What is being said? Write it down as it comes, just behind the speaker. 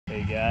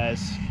Hey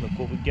guys, look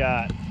what we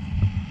got.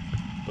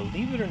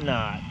 Believe it or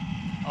not,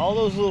 all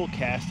those little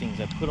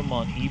castings, I put them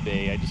on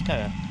eBay. I just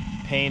kind of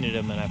painted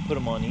them and I put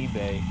them on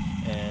eBay,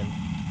 and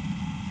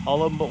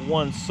all of them but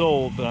one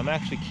sold, but I'm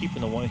actually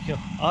keeping the one.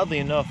 Oddly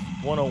enough,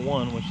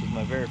 101, which is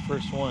my very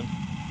first one,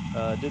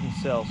 didn't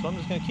sell, so I'm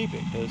just going to keep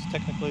it because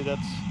technically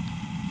that's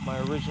my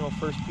original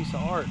first piece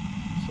of art.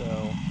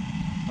 So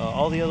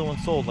all the other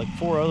ones sold, like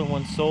 4 other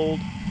ones sold,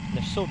 and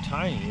they're so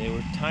tiny. They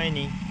were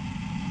tiny,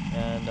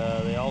 and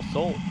they all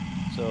sold.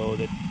 So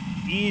that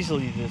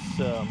easily this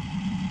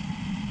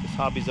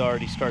hobby's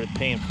already started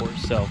paying for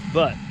itself.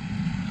 But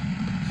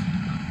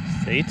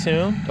stay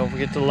tuned. Don't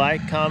forget to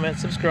like, comment,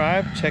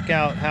 subscribe. Check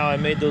out how I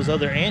made those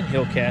other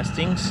anthill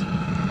castings,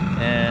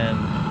 and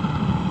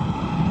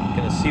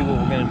gonna see what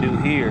we're gonna do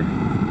here.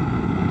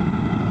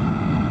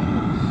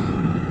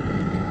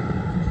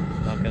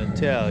 Not gonna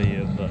tell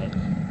you, but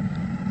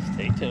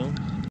stay tuned.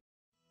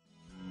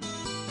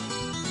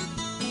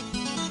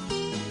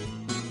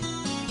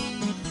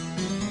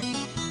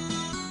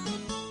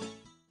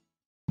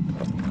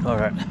 All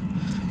right,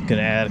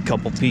 gonna add a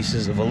couple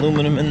pieces of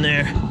aluminum in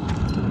there.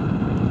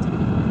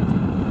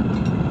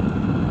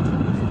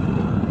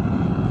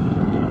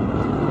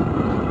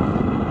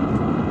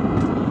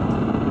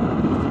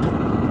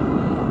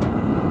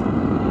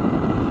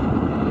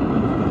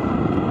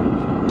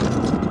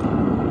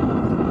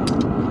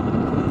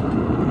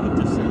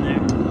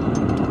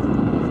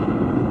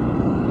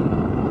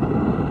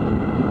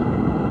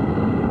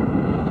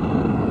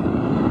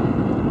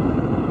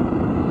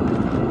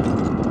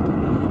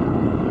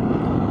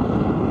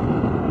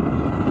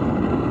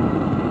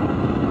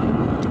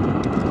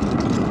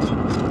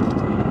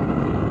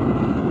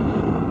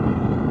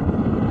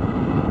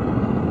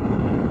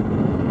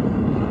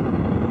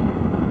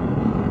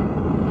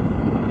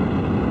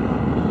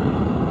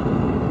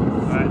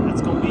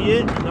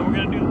 It, and then we're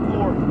gonna do the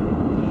pour.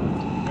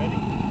 Ready?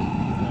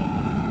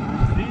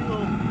 Reveal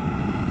the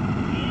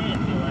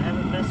anthill. I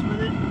haven't messed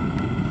with it.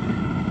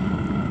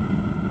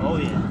 Oh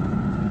yeah,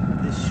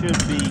 this should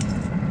be it.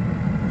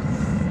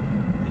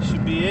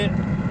 Should be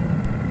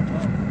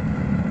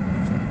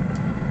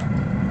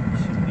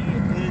a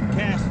good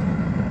casting.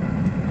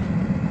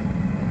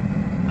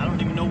 I don't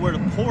even know where to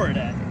pour it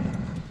at.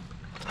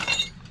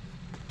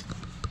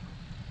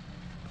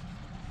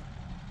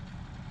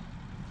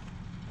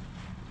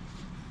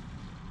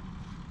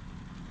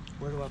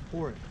 Where do I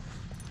pour it?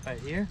 Right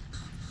here?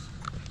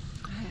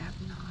 I have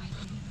no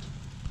idea.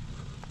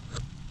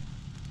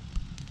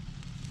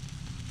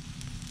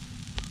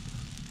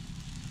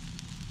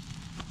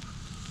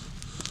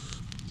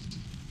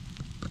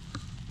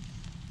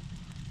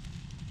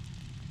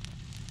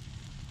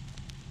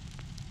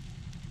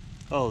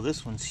 Oh,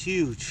 this one's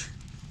huge.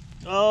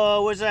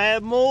 Oh, I wish I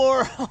had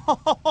more.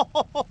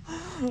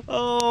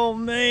 Oh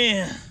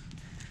man.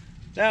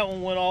 That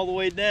one went all the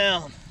way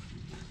down.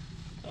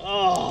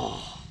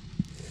 Oh.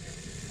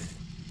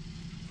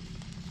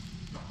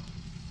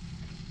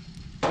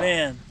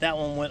 Man, that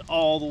one went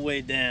all the way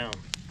down.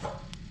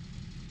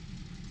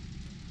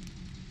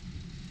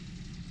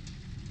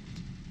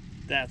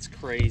 That's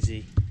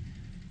crazy.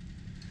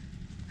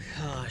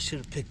 Oh, I should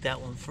have picked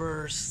that one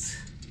first.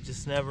 You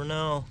just never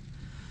know.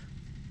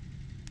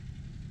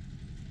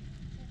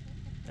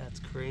 That's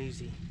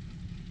crazy.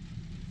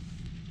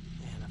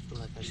 Man, I feel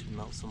like I should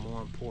melt some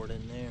more and pour it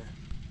in there.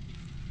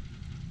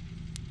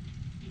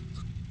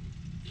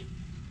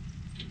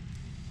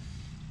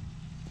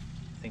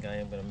 I think I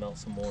am going to melt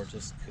some more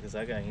just because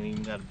I ain't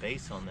even got a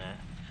base on that.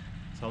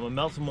 So I'm going to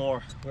melt some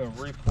more. We're going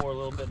to re-pour a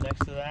little bit next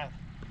to that,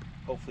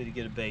 hopefully to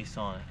get a base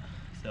on it.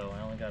 So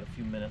I only got a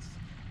few minutes,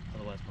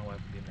 otherwise my wife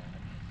would be mad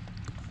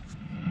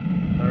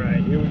at me. All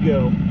right, here we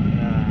go.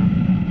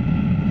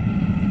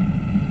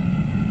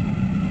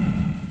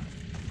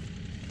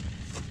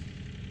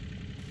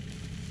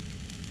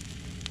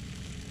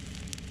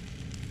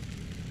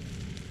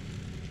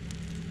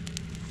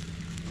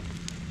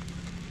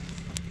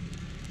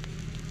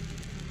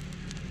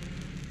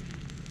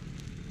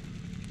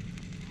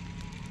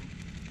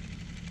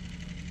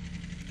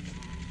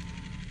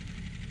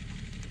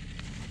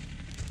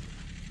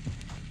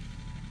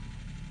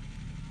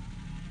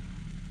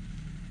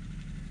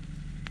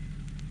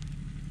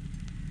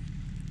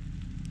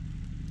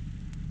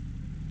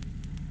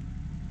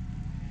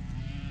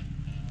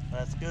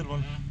 That's a good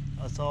one.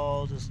 That's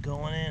all just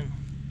going in.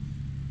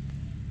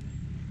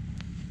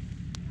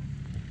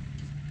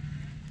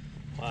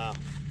 Wow.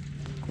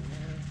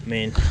 I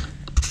mean,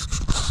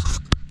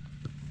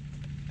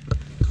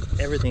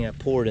 everything I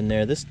poured in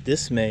there,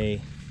 this may,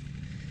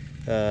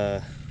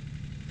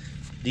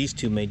 these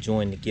two may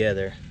join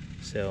together.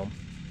 So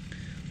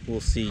we'll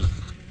see.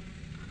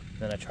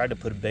 Then I tried to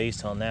put a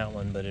base on that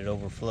one, but it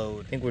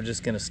overflowed. I think we're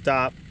just gonna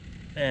stop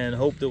and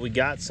hope that we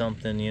got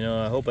something. You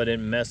know, I hope I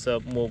didn't mess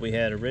up what we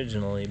had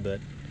originally, but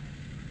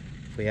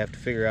if we have to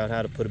figure out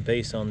how to put a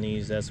base on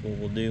these, that's what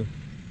we'll do.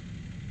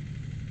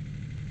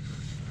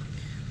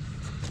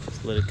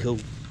 Just let it go.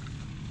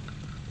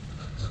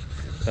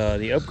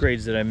 The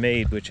upgrades that I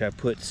made, which I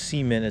put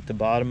cement at the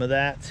bottom of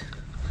that,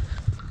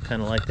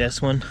 kind of like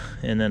this one,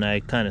 and then I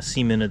kind of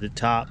cemented the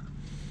top.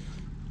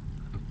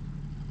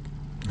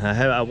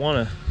 I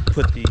want to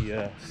put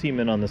the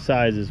cement on the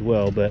sides as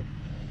well, but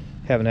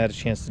haven't had a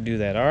chance to do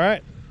that. All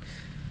right,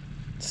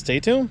 stay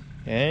tuned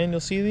and you'll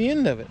see the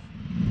end of it.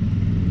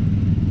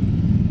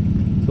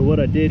 So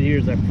what I did here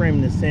is I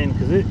framed this in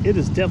because it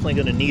is definitely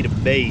going to need a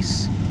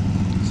base.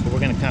 So we're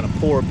going to kind of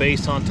pour a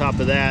base on top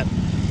of that.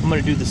 I'm going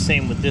to do the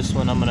same with this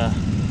one. I'm going to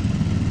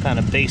kind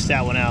of base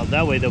that one out.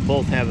 That way they'll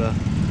both have a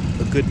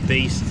good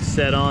base to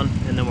set on,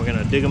 and then we're going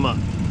to dig them up.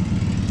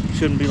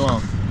 Shouldn't be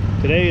long.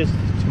 Today is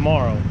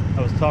tomorrow.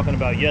 I was talking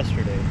about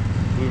yesterday.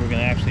 We were going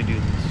to actually do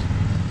this.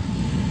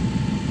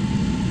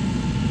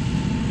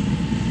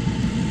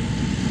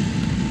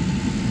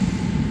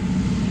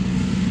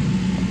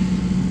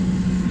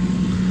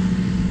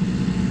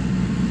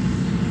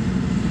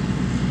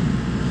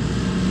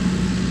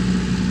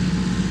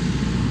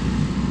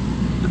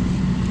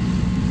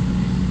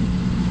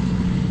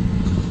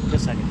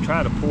 Guess I can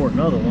try to pour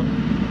another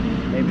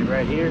one, maybe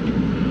right here.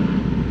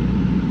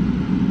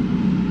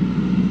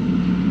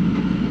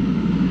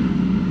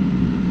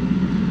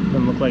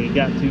 Doesn't look like it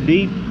got too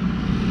deep.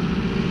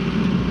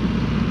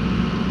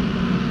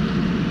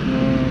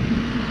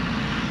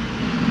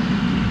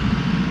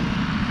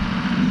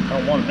 I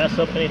don't want to mess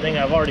up anything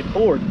I've already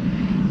poured.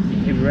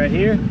 Maybe right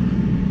here.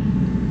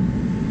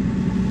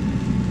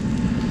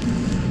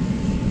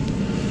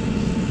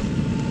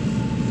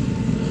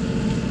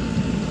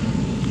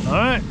 All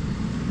right.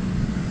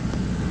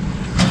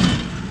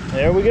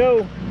 There we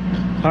go.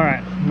 All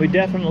right, we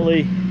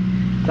definitely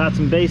got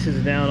some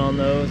bases down on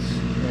those,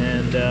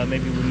 and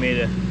maybe we made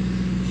a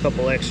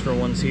couple extra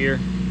ones here.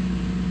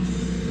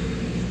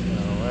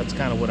 That's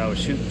kind of what I was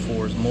shooting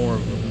for, is more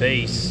of a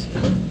base.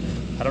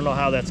 I don't know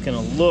how that's going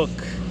to look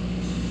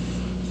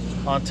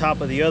on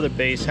top of the other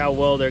base, how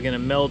well they're going to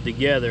meld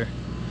together,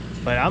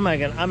 but I'm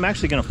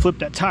actually going to flip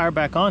that tire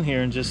back on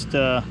here and just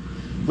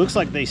looks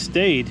like they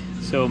stayed,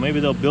 so maybe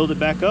they'll build it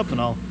back up and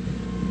I'll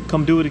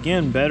come do it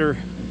again better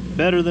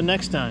the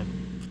next time.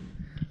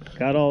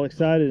 Got all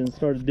excited and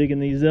started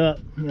digging these up.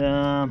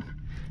 As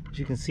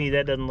you can see,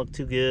 that doesn't look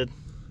too good,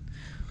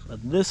 but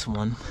this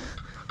one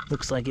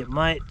looks like it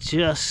might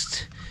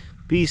just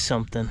be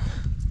something.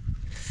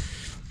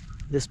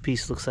 This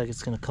piece looks like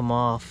it's going to come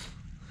off,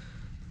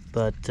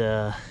 but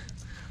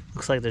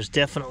looks like there's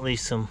definitely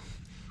some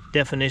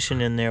definition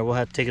in there. We'll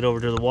have to take it over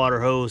to the water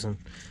hose and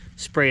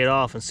spray it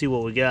off and see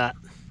what we got.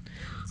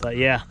 But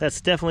yeah, that's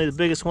definitely the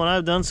biggest one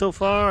I've done so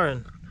far,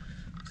 and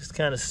just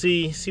kind of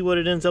see what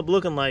it ends up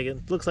looking like.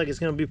 It looks like it's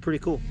going to be pretty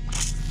cool.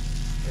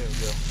 There we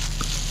go.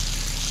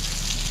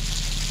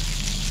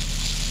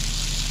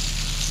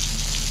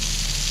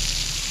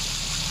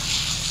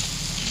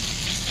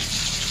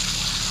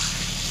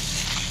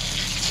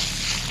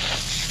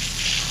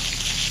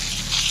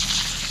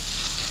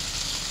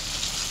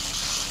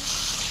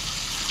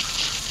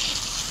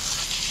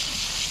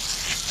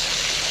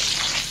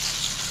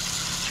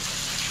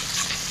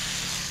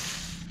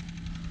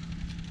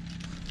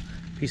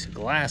 Piece of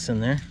glass in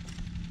there.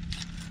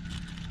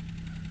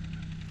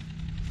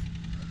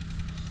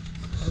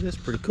 That is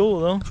pretty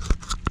cool though.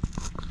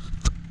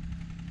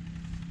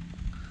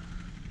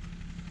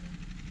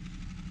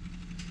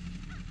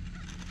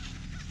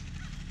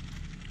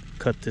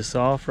 Cut this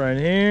off right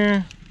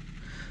here.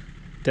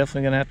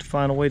 Definitely gonna have to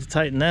find a way to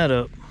tighten that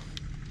up.